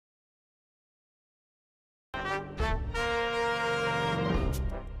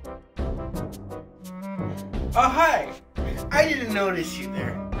Hi! I didn't notice you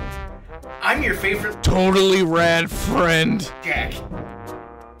there. I'm your favorite totally rad friend, Jakk.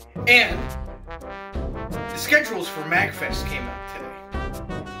 And the schedules for MAGFest came out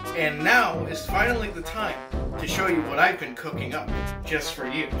today. And now is finally the time to show you what I've been cooking up just for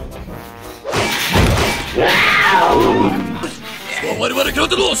you.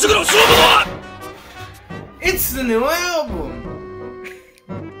 It's the new album!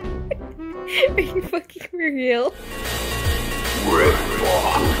 Are you fucking for real?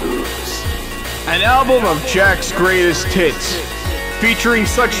 an album of Jakk's greatest hits, featuring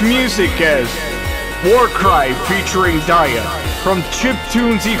such music as Warcry featuring Daya from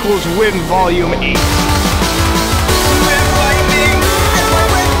Chiptunes equals Win Volume 8.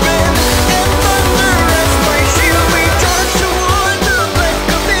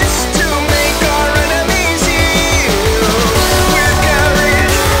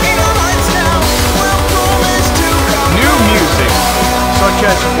 Such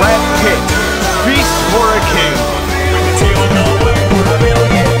as Rat Pit, Beast for a King.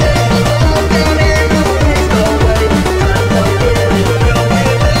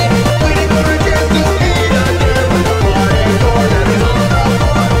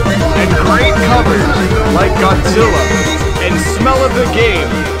 And great covers like Godzilla and Smell of the Game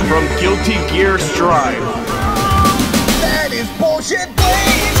from Guilty Gear Strive. That is bullshit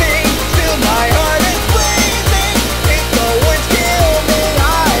blazing, fill my heart is blazing. If the words kill me,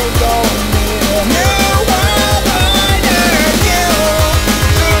 I don't need a new world under you.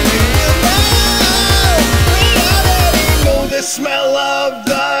 Soon you will know, we already know the smell of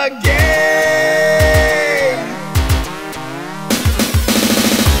the game.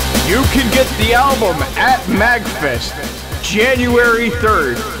 You can get the album at MAGFest, January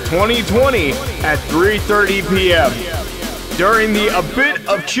 3rd, 2020 at 3:30 p.m. during the A Bit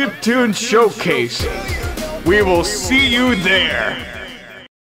of Chiptunes Showcase. We will see you there.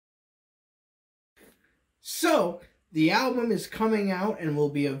 So, the album is coming out and will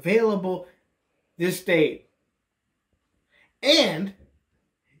be available this date. And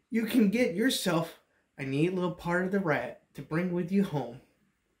you can get yourself a neat little part of the rat to bring with you home.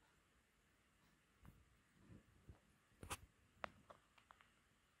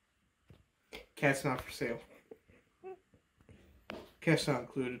 Cat's not for sale. Cat's not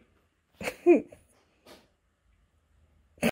included.